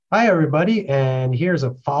Hi, everybody. And here's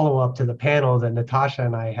a follow-up to the panel that Natasha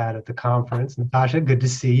and I had at the conference. Natasha, good to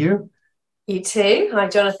see you. You too. Hi,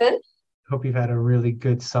 Jonathan. Hope you've had a really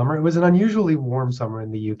good summer. It was an unusually warm summer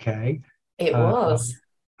in the UK. It Uh, was.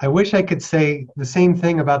 I wish I could say the same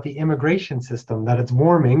thing about the immigration system, that it's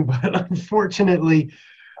warming, but unfortunately,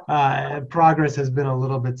 progress has been a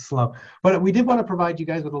little bit slow. But we did want to provide you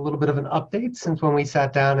guys with a little bit of an update since when we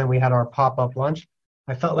sat down and we had our pop-up lunch.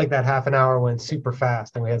 I felt like that half an hour went super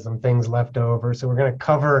fast and we had some things left over. So we're going to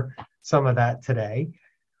cover some of that today.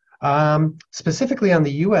 Specifically on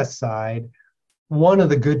the US side, one of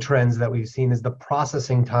the good trends that we've seen is the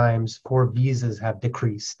processing times for visas have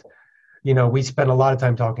decreased. We spend a lot of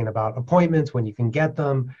time talking about appointments, when you can get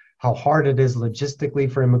them, how hard it is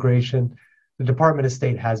logistically for immigration. The Department of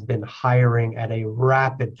State has been hiring at a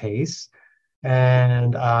rapid pace.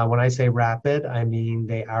 And when I say rapid, I mean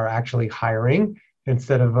they are actually hiring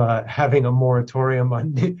instead of having a moratorium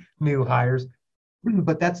on new hires.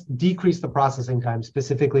 But that's decreased the processing time,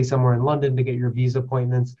 specifically somewhere in London to get your visa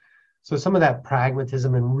appointments. So some of that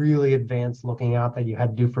pragmatism and really advanced looking out that you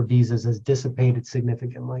had to do for visas has dissipated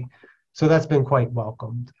significantly. So that's been quite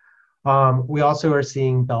welcomed. We also are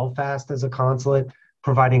seeing Belfast as a consulate,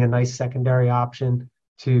 providing a nice secondary option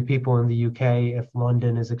to people in the UK. If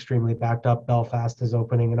London is extremely backed up, Belfast is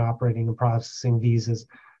opening and operating and processing visas.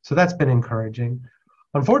 So that's been encouraging.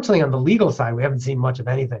 Unfortunately, on the legal side, we haven't seen much of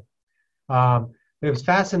anything. Um, it was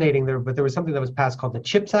fascinating there, but there was something that was passed called the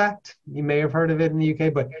CHIPS Act. You may have heard of it in the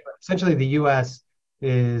UK, but essentially the US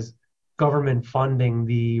is government funding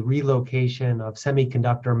the relocation of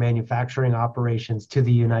semiconductor manufacturing operations to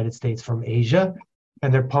the United States from Asia.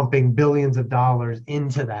 And they're pumping billions of dollars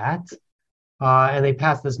into that. And they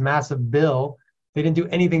passed this massive bill. They didn't do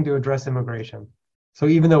anything to address immigration. So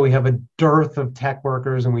even though we have a dearth of tech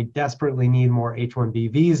workers and we desperately need more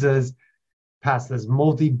H-1B visas, passed this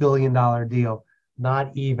multi-billion-dollar deal, not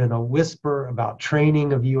even a whisper about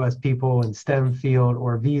training of US people in STEM field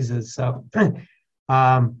or visas. So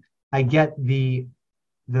I get the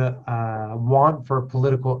want for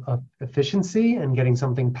political efficiency and getting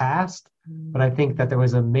something passed, but I think that there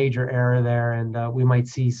was a major error there, and we might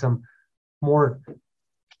see some more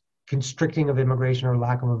constricting of immigration or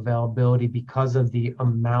lack of availability because of the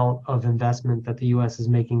amount of investment that the US is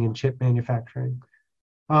making in chip manufacturing.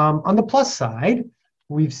 On the plus side,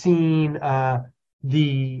 we've seen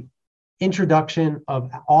the introduction of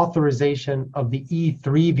authorization of the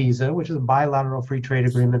E3 visa, which is a bilateral free trade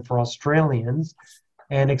agreement for Australians,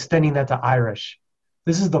 and extending that to Irish.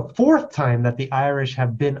 This is the fourth time that the Irish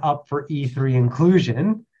have been up for E3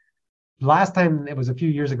 inclusion. Last time it was a few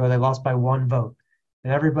years ago, they lost by one vote.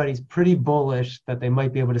 And everybody's pretty bullish that they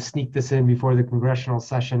might be able to sneak this in before the congressional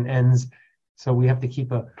session ends. So we have to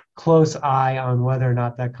keep a close eye on whether or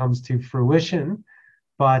not that comes to fruition.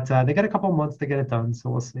 But they got a couple months to get it done, so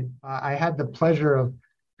we'll see. I had the pleasure of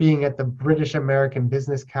being at the British American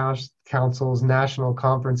Business Council's national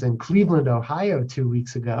conference in Cleveland, Ohio, 2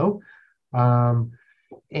 weeks ago. Um,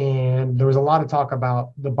 and there was a lot of talk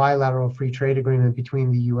about the bilateral free trade agreement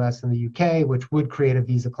between the US and the UK, which would create a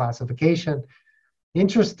visa classification.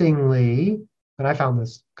 Interestingly, and I found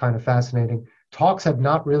this kind of fascinating, talks have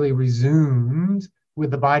not really resumed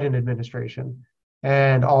with the Biden administration.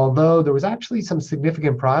 And although there was actually some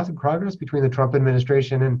significant progress between the Trump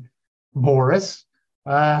administration and Boris,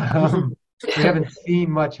 we haven't seen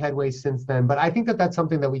much headway since then. But I think that that's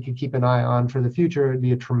something that we could keep an eye on for the future. It'd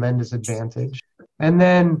be a tremendous advantage. And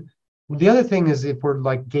then the other thing is if we're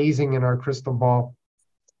like gazing in our crystal ball,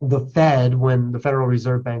 the Fed, when the Federal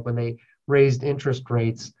Reserve Bank, when they raised interest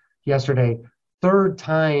rates yesterday, third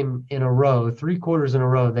time in a row, 3 quarters in a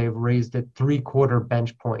row, they've raised it 3/4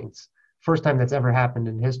 bench points. First time that's ever happened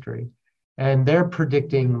in history. And they're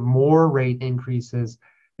predicting more rate increases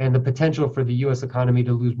and the potential for the US economy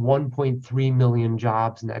to lose 1.3 million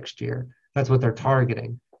jobs next year. That's what they're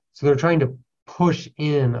targeting. So they're trying to push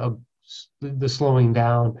in the slowing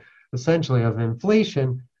down essentially of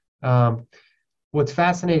inflation. Um, What's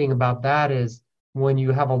fascinating about that is when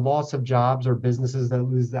you have a loss of jobs or businesses that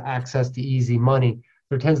lose the access to easy money,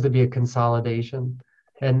 there tends to be a consolidation.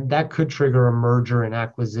 And that could trigger a merger and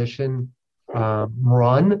acquisition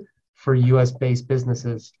run for US based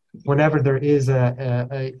businesses. Whenever there is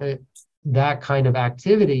that kind of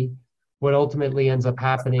activity, what ultimately ends up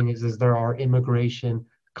happening is there are immigration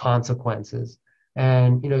consequences.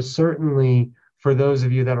 And certainly for those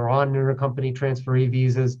of you that are on intercompany transferee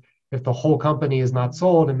visas, if the whole company is not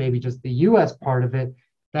sold and maybe just the US part of it,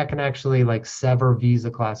 that can actually like sever visa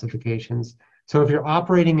classifications. So if you're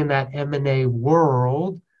operating in that M&A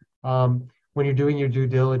world, when you're doing your due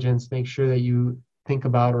diligence, make sure that you think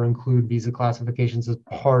about or include visa classifications as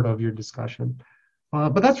part of your discussion.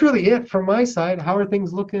 But that's really it from my side. How are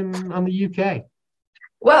things looking on the UK?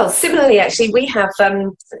 Well, similarly, actually, we have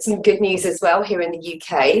some good news as well here in the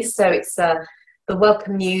UK. So it's the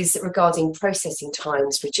welcome news regarding processing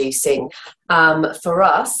times reducing. For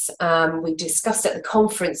us, we discussed at the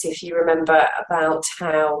conference, if you remember, about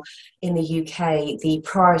how in the UK the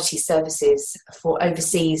priority services for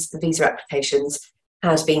overseas visa applications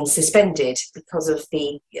has been suspended because of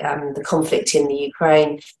the conflict in the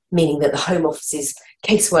Ukraine, meaning that the Home Office's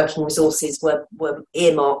caseworking resources were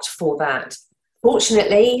earmarked for that.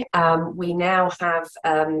 Fortunately, we now have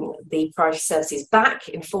the priority services back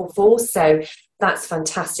in full force, so that's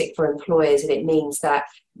fantastic for employers, and it means that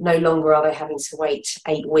no longer are they having to wait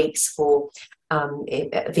 8 weeks for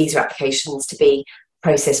visa applications to be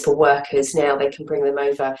processed for workers. Now they can bring them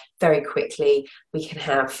over very quickly. We can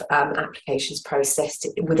have applications processed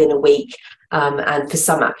within a week, and for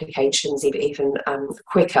some applications even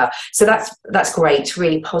quicker. So that's great,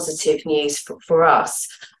 really positive news for us.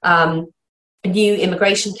 New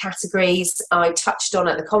immigration categories. I touched on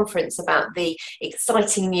at the conference about the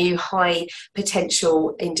exciting new high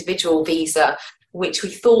potential individual visa, which we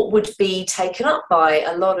thought would be taken up by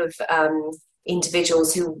a lot of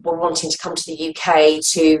individuals who were wanting to come to the UK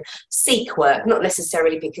to seek work, not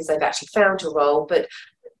necessarily because they've actually found a role, but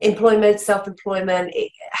employment, self-employment,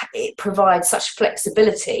 it provides such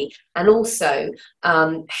flexibility, and also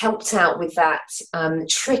helped out with that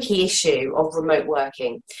tricky issue of remote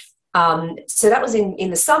working. So that was in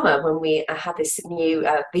the summer when we had this new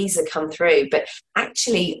visa come through, but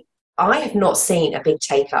actually I have not seen a big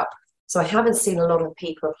take up. So I haven't seen a lot of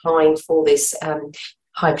people applying for this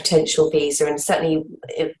high potential visa, and certainly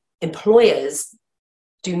employers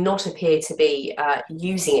do not appear to be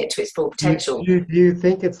using it to its full potential. Do you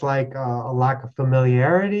think it's like a lack of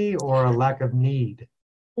familiarity or a lack of need?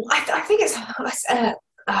 I think it's a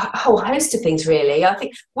whole host of things, really. I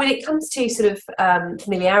think when it comes to sort of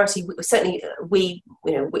familiarity, certainly we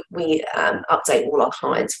update all our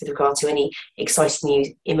clients with regard to any exciting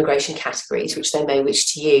new immigration categories which they may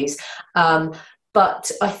wish to use.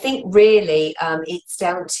 But I think really it's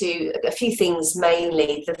down to a few things,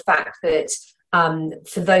 mainly the fact that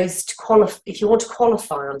for those to qualify, if you want to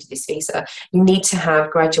qualify under this visa, you need to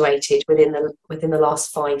have graduated within the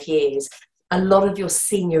last 5 years. A lot of your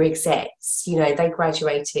senior execs, they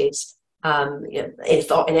graduated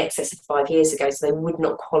in excess of 5 years ago, so they would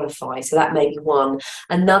not qualify. So that may be one.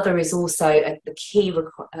 Another is also the key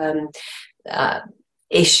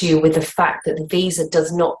issue with the fact that the visa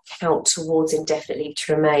does not count towards indefinite leave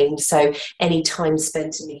to remain. So any time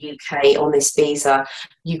spent in the UK on this visa,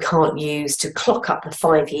 you can't use to clock up the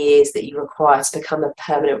 5 years that you require to become a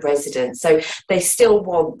permanent resident. So they still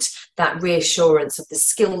want that reassurance of the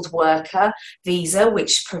skilled worker visa,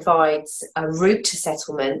 which provides a route to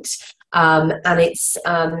settlement. And it's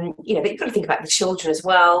but you've got to think about the children as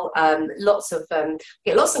well. Lots of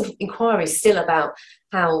inquiries still about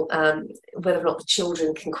how whether or not the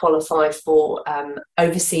children can qualify for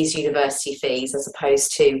overseas university fees as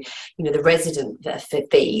opposed to the resident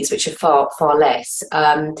fees, which are far less.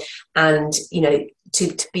 And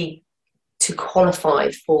to qualify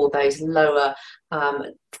for those lower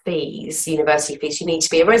fees, university fees, you need to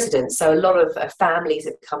be a resident. So a lot of families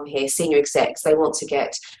that come here, senior execs, they want to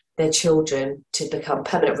get their children to become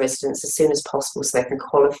permanent residents as soon as possible so they can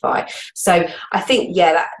qualify. So I think,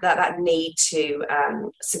 that need to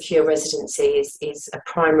secure residency is a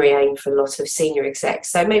primary aim for a lot of senior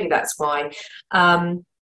execs. So maybe that's why. And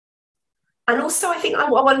also, I think I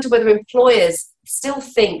wonder whether employers still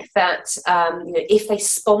think that if they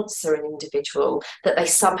sponsor an individual, that they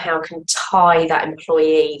somehow can tie that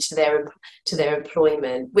employee to their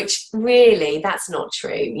employment, which really that's not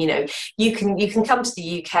true. You can come to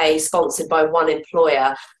the UK sponsored by one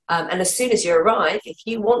employer. And as soon as you arrive, if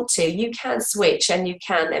you want to, you can switch and you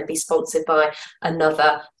can then be sponsored by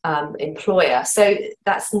another employer. So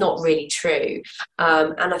that's not really true.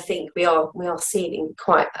 And I think we are seeing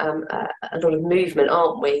quite a lot of movement,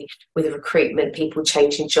 aren't we, with recruitment, people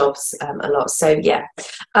changing jobs a lot. So yeah.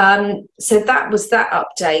 So that was that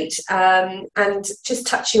update. And just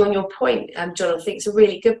touching on your point, John, I think it's a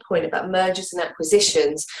really good point about mergers and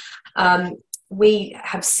acquisitions. We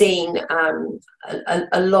have seen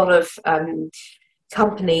a lot of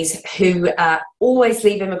companies who always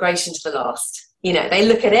leave immigration to the last. They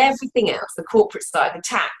look at everything else, the corporate side, the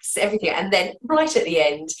tax, everything, and then right at the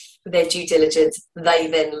end, with their due diligence, they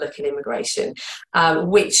then look at immigration,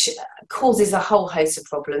 which causes a whole host of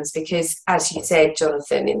problems because, as you said,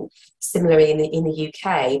 Jonathan, similarly in the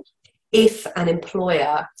UK, if an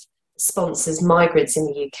employer sponsors migrants in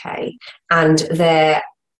the UK and their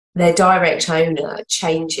direct owner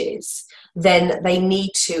changes, then they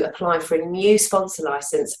need to apply for a new sponsor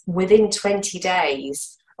license within 20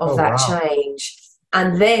 days of Oh, that wow. change.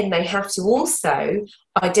 And then they have to also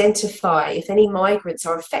identify if any migrants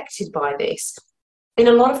are affected by this. In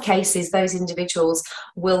a lot of cases, those individuals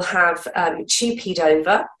will have TUPE'd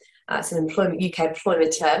over. It's an UK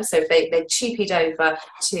employment term. So if they're TUPE'd over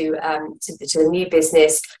to the new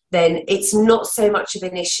business, then it's not so much of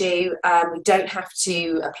an issue. We don't have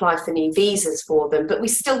to apply for new visas for them, but we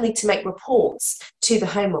still need to make reports to the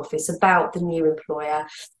Home Office about the new employer.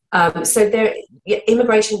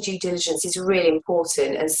 Immigration due diligence is really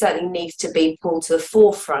important and certainly needs to be pulled to the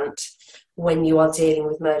forefront when you are dealing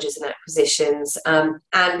with mergers and acquisitions. And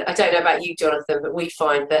I don't know about you, Jonathan, but we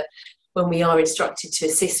find that when we are instructed to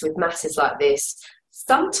assist with matters like this,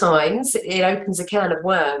 sometimes it opens a can of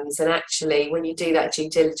worms. And actually, when you do that due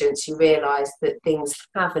diligence, you realise that things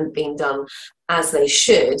haven't been done as they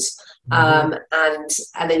should. Mhm.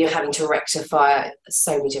 And then you're having to rectify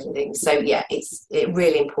so many different things. So yeah, it's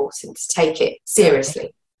really important to take it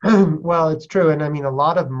seriously. Well, it's true. And I mean, a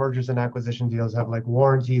lot of mergers and acquisition deals have like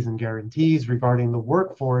warranties and guarantees regarding the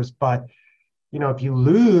workforce. But, if you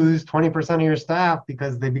lose 20% of your staff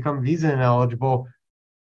because they become visa ineligible,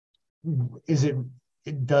 is it,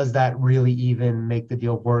 does that really even make the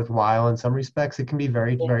deal worthwhile? In some respects, it can be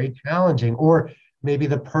very, Yeah. very challenging. Or maybe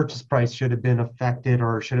the purchase price should have been affected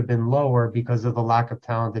or should have been lower because of the lack of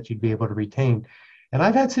talent that you'd be able to retain. And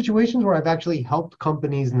I've had situations where I've actually helped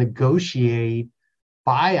companies negotiate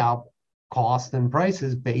buyout costs and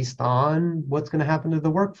prices based on what's going to happen to the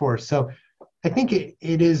workforce. So I think it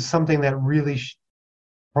is something that really,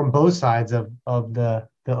 from both sides of the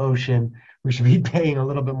ocean, we should be paying a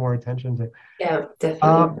little bit more attention to. Yeah, definitely.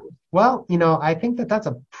 Um, well, I think that that's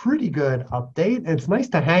a pretty good update. It's nice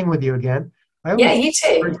to hang with you again. I Yeah, always,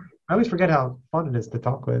 you too. I always forget how fun it is to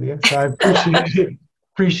talk with you. So I appreciate it.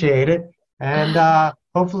 Appreciate it. And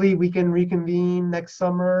hopefully we can reconvene next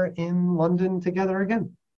summer in London together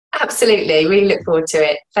again. Absolutely. Really look forward to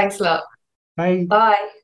it. Thanks a lot. Bye. Bye.